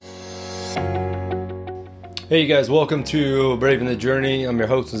Hey you guys, welcome to Braving the Journey. I'm your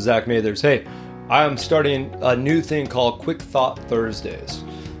host, Zach Mathers. Hey, I'm starting a new thing called Quick Thought Thursdays.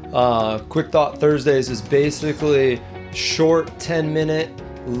 Quick Thought Thursdays is basically short 10-minute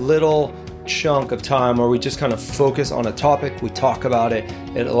little chunk of time where we just kind of focus on a topic, we talk about it.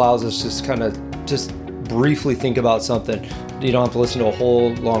 It allows us just briefly think about something. You don't have to listen to a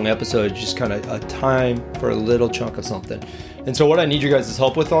whole long episode, just kind of a time for a little chunk of something. And so what I need you guys'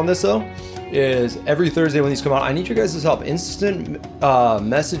 help with on this though is every Thursday when these come out, I need your guys' help. Instant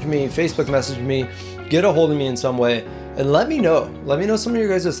message me, Facebook message me, get a hold of me in some way, and let me know. Let me know some of your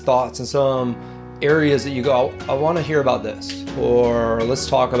guys' thoughts and some areas that you go, I want to hear about this, or let's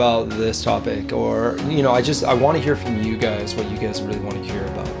talk about this topic, or, I want to hear from you guys what you guys really want to hear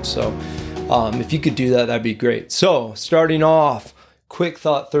about. So if you could do that, that'd be great. So starting off, Quick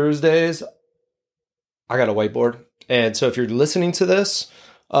Thought Thursdays, I got a whiteboard. And so if you're listening to this,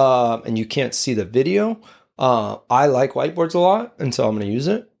 and you can't see the video, I like whiteboards a lot, and so I'm going to use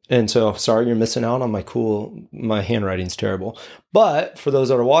it. And so, sorry, you're missing out on my handwriting's terrible. But for those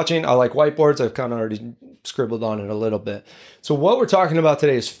that are watching, I like whiteboards. I've kind of already scribbled on it a little bit. So what we're talking about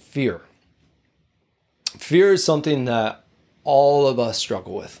today is fear. Fear is something that all of us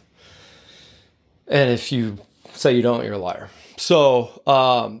struggle with. And if you say you don't, you're a liar. So,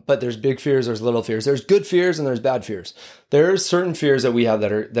 but there's big fears, there's little fears, there's good fears, and there's bad fears. There's certain fears that we have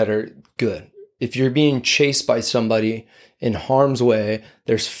that are good. If you're being chased by somebody in harm's way,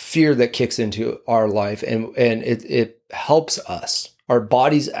 there's fear that kicks into our life, and it helps us. Our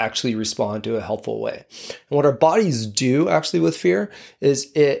bodies actually respond to a helpful way. And what our bodies do actually with fear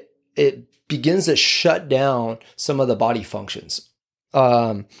is it begins to shut down some of the body functions.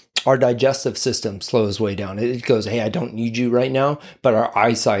 Our digestive system slows way down. It goes, hey, I don't need you right now. But our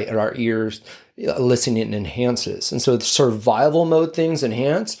eyesight and our ears listening enhances. And so the survival mode things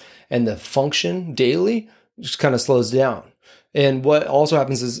enhance, and the function daily just kind of slows down. And what also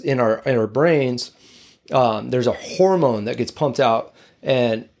happens is in our brains, there's a hormone that gets pumped out,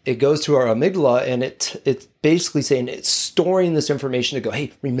 and it goes to our amygdala, and it's basically saying it's storing this information to go,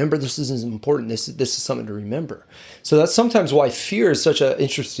 hey, remember, this is important. This is something to remember. So that's sometimes why fear is such an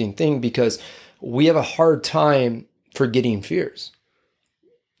interesting thing, because we have a hard time forgetting fears,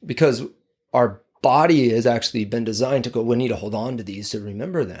 because our body has actually been designed to go, we need to hold on to these to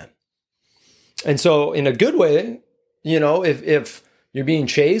remember them. And so in a good way, if you're being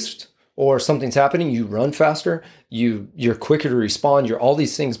chased or something's happening, you run faster, you're quicker to respond, you're all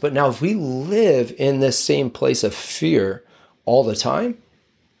these things. But now if we live in this same place of fear all the time,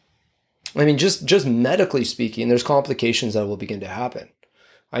 I mean, just medically speaking, there's complications that will begin to happen.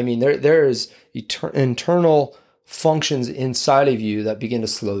 I mean, there's internal functions inside of you that begin to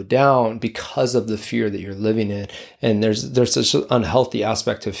slow down because of the fear that you're living in. And there's such an unhealthy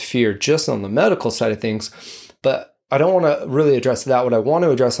aspect of fear just on the medical side of things. But I don't want to really address that. What I want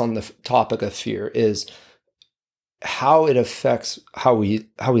to address on the topic of fear is how it affects how we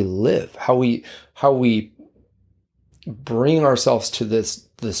live, how we bring ourselves to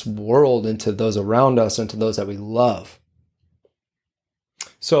this world and to those around us and to those that we love.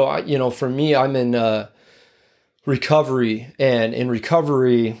 So for me, I'm in recovery, and in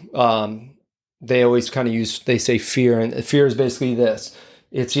recovery, they always kind of they say fear, and fear is basically this.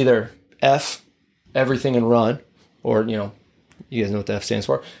 It's either F, everything and run, or, you guys know what the F stands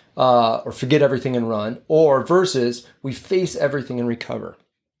for, or forget everything and run, or versus we face everything and recover.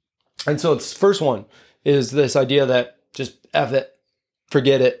 And so it's first one is this idea that just F it,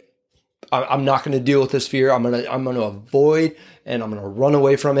 forget it. I'm not going to deal with this fear. I'm going to avoid, and I'm going to run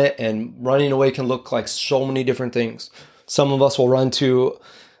away from it. And running away can look like so many different things. Some of us will run to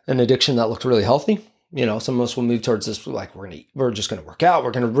an addiction that looked really healthy. Some of us will move towards this, like we're just going to work out.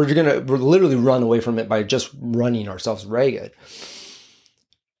 We're literally run away from it by just running ourselves ragged.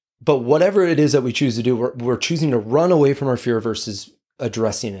 But whatever it is that we choose to do, we're choosing to run away from our fear versus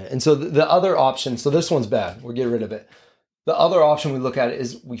addressing it. And so the other option, so this one's bad. We'll get rid of it. The other option we look at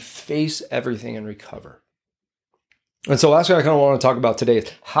is we face everything and recover. And so last thing I kind of want to talk about today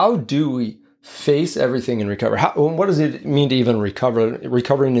is how do we face everything and recover? What does it mean to even recover?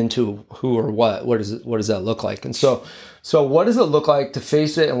 Recovering into who or what? What does that look like? And so what does it look like to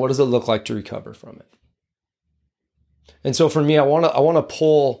face it, and what does it look like to recover from it? And so for me, I want to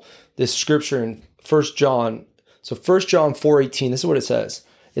pull this scripture in 1 John. So 1 John 4:18, this is what it says.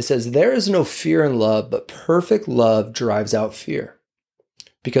 It says, there is no fear in love, but perfect love drives out fear,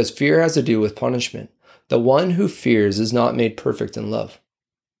 because fear has to do with punishment. The one who fears is not made perfect in love.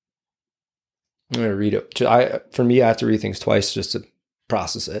 I'm going to read it. For me, I have to read things twice just to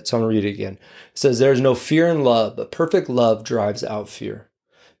process it. So I'm going to read it again. It says, there is no fear in love, but perfect love drives out fear,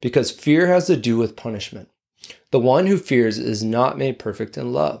 because fear has to do with punishment. The one who fears is not made perfect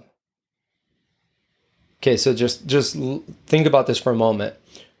in love. Okay, so just think about this for a moment.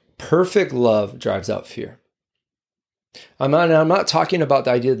 Perfect love drives out fear. I'm not talking about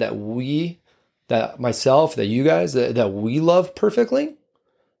the idea that myself, that you guys, that we love perfectly,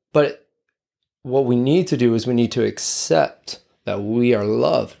 but what we need to do is we need to accept that we are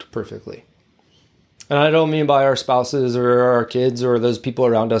loved perfectly. And I don't mean by our spouses or our kids or those people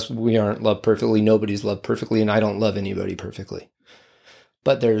around us. We aren't loved perfectly. Nobody's loved perfectly, and I don't love anybody perfectly.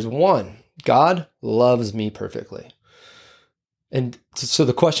 But there's one. God loves me perfectly. And so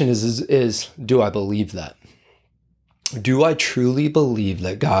the question is do I believe that? Do I truly believe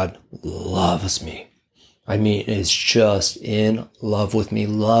that God loves me? I mean, is just in love with me,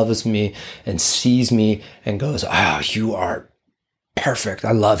 loves me, and sees me and goes, you are perfect.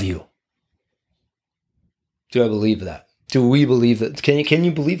 I love you. Do I believe that? Do we believe that? Can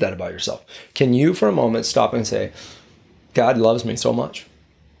you believe that about yourself? Can you for a moment stop and say, God loves me so much?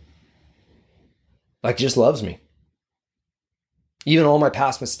 Like, just loves me. Even all my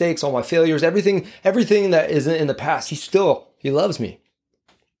past mistakes, all my failures, everything that isn't in the past, he loves me.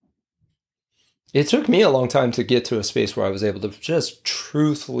 It took me a long time to get to a space where I was able to just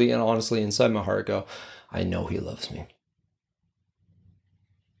truthfully and honestly inside my heart go, I know he loves me.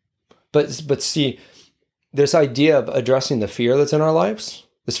 But see, this idea of addressing the fear that's in our lives,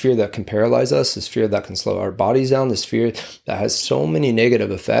 this fear that can paralyze us, this fear that can slow our bodies down, this fear that has so many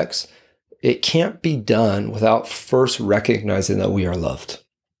negative effects, it can't be done without first recognizing that we are loved.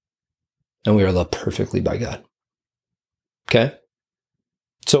 And we are loved perfectly by God. Okay?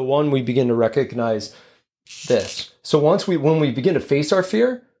 So one, we begin to recognize this. So when we begin to face our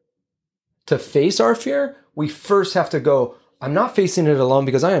fear, we first have to go, I'm not facing it alone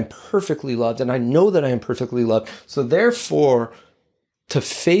because I am perfectly loved and I know that I am perfectly loved. So therefore, to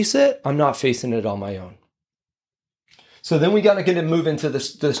face it, I'm not facing it on my own. So then we got to get to move into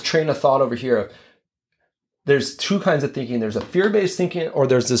this train of thought over here. There's two kinds of thinking. There's a fear-based thinking, or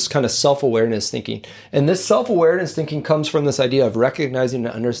there's this kind of self-awareness thinking. And this self-awareness thinking comes from this idea of recognizing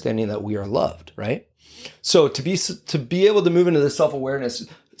and understanding that we are loved, right? So to be able to move into this self-awareness,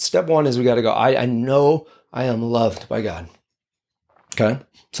 step one is we got to go, I know I am loved by God. Okay?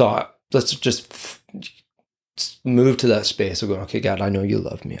 So let's just move to that space of going, okay, God, I know you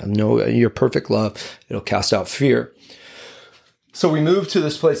love me. I know your perfect love. It'll cast out fear. So we move to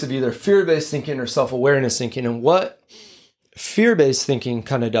this place of either fear-based thinking or self-awareness thinking. And what fear-based thinking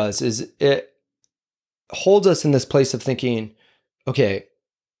kind of does is it holds us in this place of thinking, okay,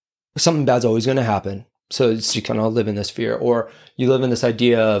 something bad's always going to happen. So you kind of live in this fear, or you live in this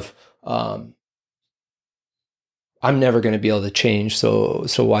idea of, I'm never going to be able to change. So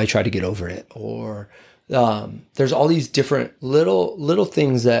why try to get over it? Or, there's all these different little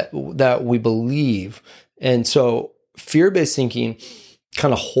things that we believe. And so fear-based thinking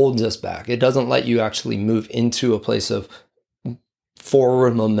kind of holds us back. It doesn't let you actually move into a place of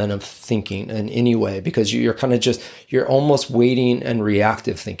forward momentum thinking in any way, because you're kind of you're almost waiting and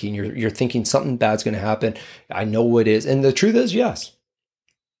reactive thinking. You're thinking something bad's going to happen. I know it is. And the truth is, yes,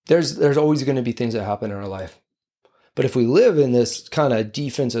 there's always going to be things that happen in our life. But if we live in this kind of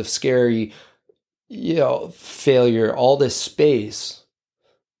defensive, scary, failure, all this space,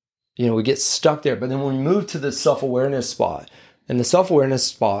 we get stuck there. But then when we move to the self-awareness spot, and the self-awareness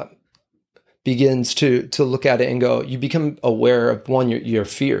spot begins to look at it and go, you become aware of your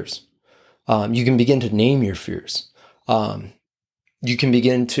fears. You can begin to name your fears. You can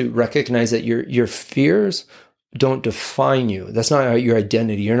begin to recognize that your fears don't define you. That's not your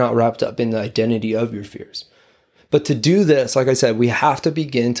identity. You're not wrapped up in the identity of your fears. But to do this, like I said, we have to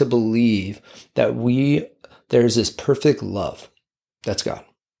begin to believe that there's this perfect love. That's God.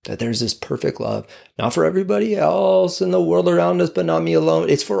 That there's this perfect love, not for everybody else in the world around us, but not me alone.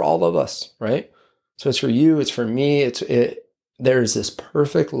 It's for all of us, right? So it's for you, it's for me. There's this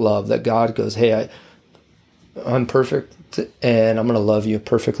perfect love that God goes, hey, I'm perfect, and I'm going to love you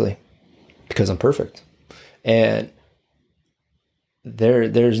perfectly because I'm perfect. And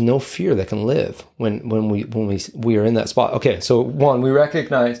there's no fear that can live when we are in that spot. Okay, so one, we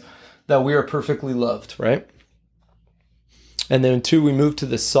recognize that we are perfectly loved, right? And then two, we move to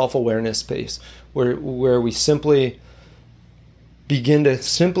the self-awareness space where we simply begin to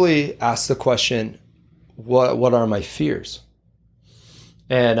simply ask the question, what are my fears?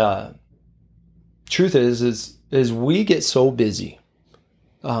 And truth is we get so busy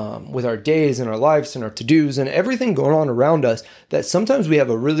with our days and our lives and our to-dos and everything going on around us that sometimes we have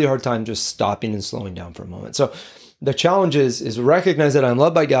a really hard time just stopping and slowing down for a moment. So the challenge is recognize that I'm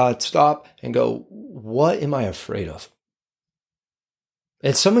loved by God, stop and go, what am I afraid of?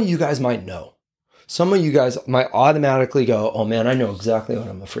 And some of you guys might know. Some of you guys might automatically go, oh man, I know exactly what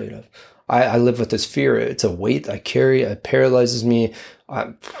I'm afraid of. I live with this fear. It's a weight I carry. It paralyzes me.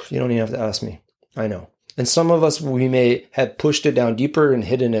 You don't even have to ask me. I know. And some of us, we may have pushed it down deeper and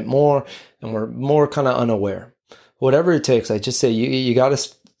hidden it more, and we're more kind of unaware. Whatever it takes, I just say you got to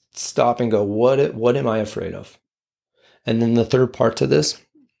stop and go, what am I afraid of? And then the third part to this,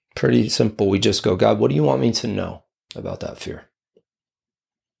 pretty simple. We just go, God, what do you want me to know about that fear?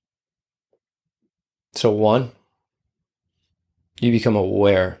 So 1, you become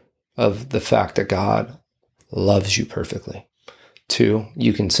aware of the fact that God loves you perfectly. 2,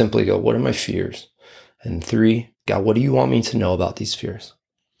 you can simply go, what are my fears? And 3, God, what do you want me to know about these fears?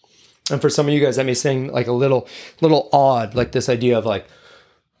 And for some of you guys, that may seem like a little odd, like this idea of like,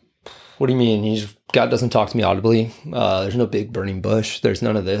 what do you mean? God doesn't talk to me audibly. There's no big burning bush. There's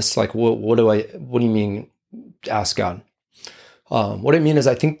none of this. Like, what do you mean? Ask God. What I mean is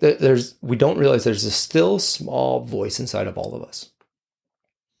I think that we don't realize there's a still small voice inside of all of us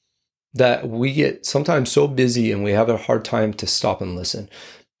that we get sometimes so busy and we have a hard time to stop and listen.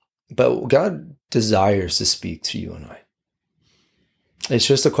 But God desires to speak to you and I. It's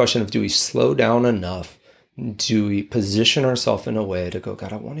just a question of, do we slow down enough? Do we position ourselves in a way to go,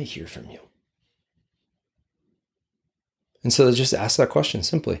 God, I want to hear from you? And so just ask that question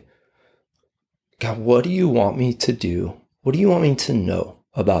simply. God, what do you want me to do? What do you want me to know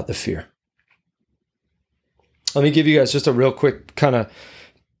about the fear? Let me give you guys just a real quick kind of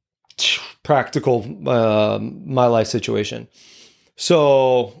practical my life situation.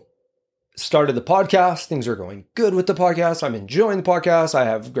 So started the podcast. Things are going good with the podcast. I'm enjoying the podcast. I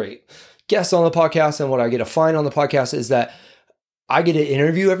have great guests on the podcast. And what I get to find on the podcast is that I get to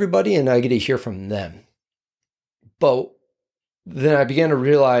interview everybody and I get to hear from them. But then I began to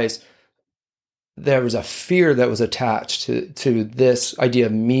realize there was a fear that was attached to this idea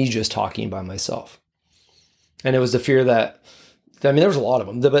of me just talking by myself. And it was the fear that, there was a lot of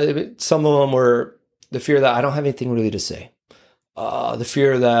them, but some of them were the fear that I don't have anything really to say. The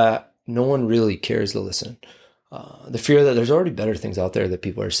fear that no one really cares to listen. The fear that there's already better things out there that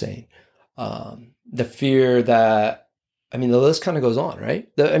people are saying. The fear that, the list kind of goes on, right?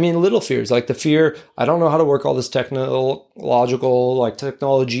 Little fears, like the fear, I don't know how to work all this technological, like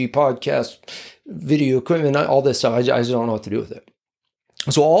technology, podcast, video equipment, all this stuff. I just don't know what to do with it.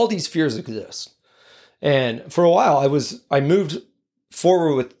 So all these fears exist. And for a while, I moved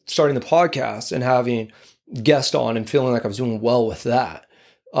forward with starting the podcast and having guests on and feeling like I was doing well with that.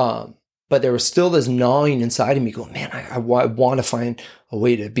 But there was still this gnawing inside of me going, man, I want to find a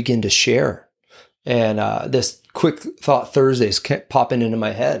way to begin to share. And this Quick Thought Thursdays kept popping into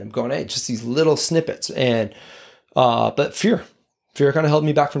my head. I'm going, hey, just these little snippets. And but fear kind of held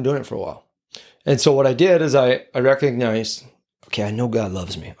me back from doing it for a while. And so what I did is I recognized, okay, I know God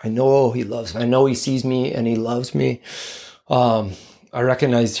loves me. I know he loves me. I know he sees me and he loves me. I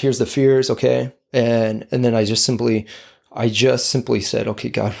recognized here's the fears, okay? And then I just simply said, okay,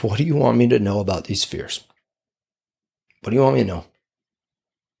 God, what do you want me to know about these fears? What do you want me to know?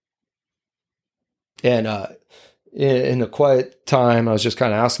 And in the quiet time, I was just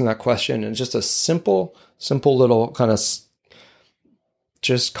kind of asking that question, and just a simple little kind of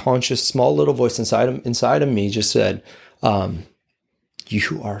just conscious, small little voice inside of me just said,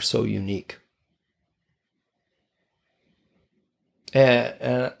 you are so unique.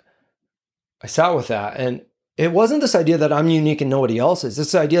 And I sat with that, and it wasn't this idea that I'm unique and nobody else is.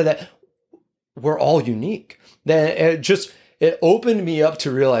 It's this idea that we're all unique. Then it opened me up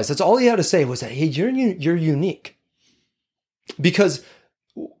to realize that's all he had to say was that, hey, you're unique. Because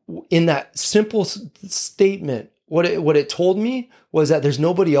in that simple statement, what it told me was that there's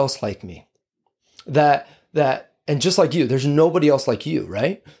nobody else like me. And just like you, there's nobody else like you,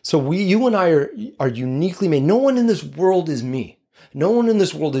 right? So you and I are uniquely made. No one in this world is me. No one in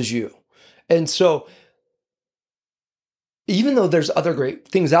this world is you. And so even though there's other great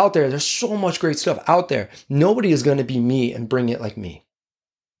things out there, there's so much great stuff out there, nobody is going to be me and bring it like me.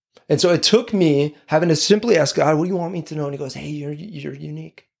 And so it took me having to simply ask God, what do you want me to know? And he goes, hey, you're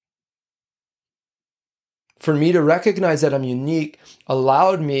unique. For me to recognize that I'm unique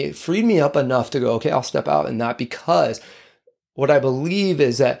freed me up enough to go, okay, I'll step out in that, because what I believe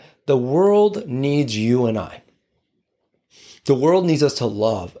is that the world needs you and I. The world needs us to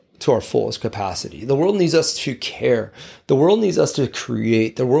love to our fullest capacity. The world needs us to care. The world needs us to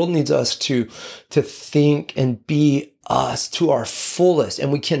create. The world needs us to think and be us to our fullest.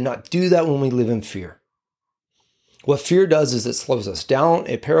 And we cannot do that when we live in fear. What fear does is it slows us down.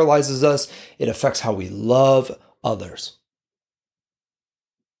 It paralyzes us. It affects how we love others.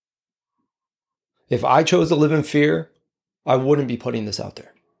 If I chose to live in fear, I wouldn't be putting this out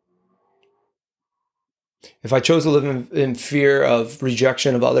there. If I chose to live in fear of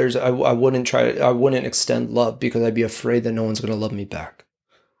rejection of others, I wouldn't extend love because I'd be afraid that no one's going to love me back.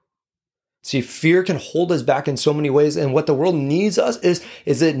 See, fear can hold us back in so many ways. And what the world needs us is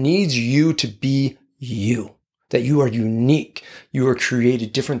it needs you to be you, that you are unique. You are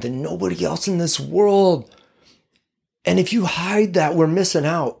created different than nobody else in this world. And if you hide that, we're missing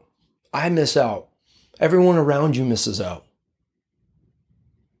out. I miss out. Everyone around you misses out.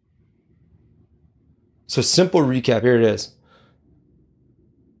 So simple recap, here it is.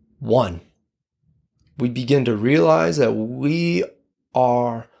 1, we begin to realize that we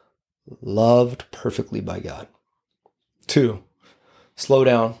are loved perfectly by God. 2, slow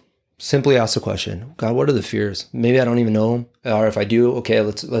down. Simply ask the question, God, what are the fears? Maybe I don't even know them. Or if I do, okay,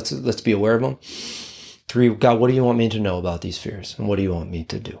 let's be aware of them. 3, God, what do you want me to know about these fears? And what do you want me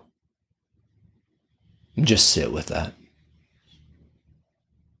to do? And just sit with that.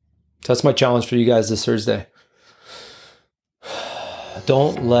 So that's my challenge for you guys this Thursday.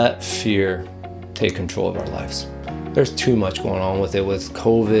 Don't let fear take control of our lives. There's too much going on with it, with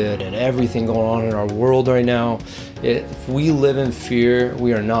COVID and everything going on in our world right now. If we live in fear,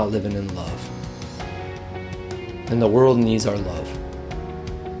 we are not living in love. And the world needs our love.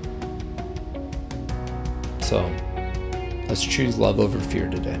 So let's choose love over fear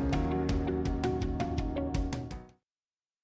today.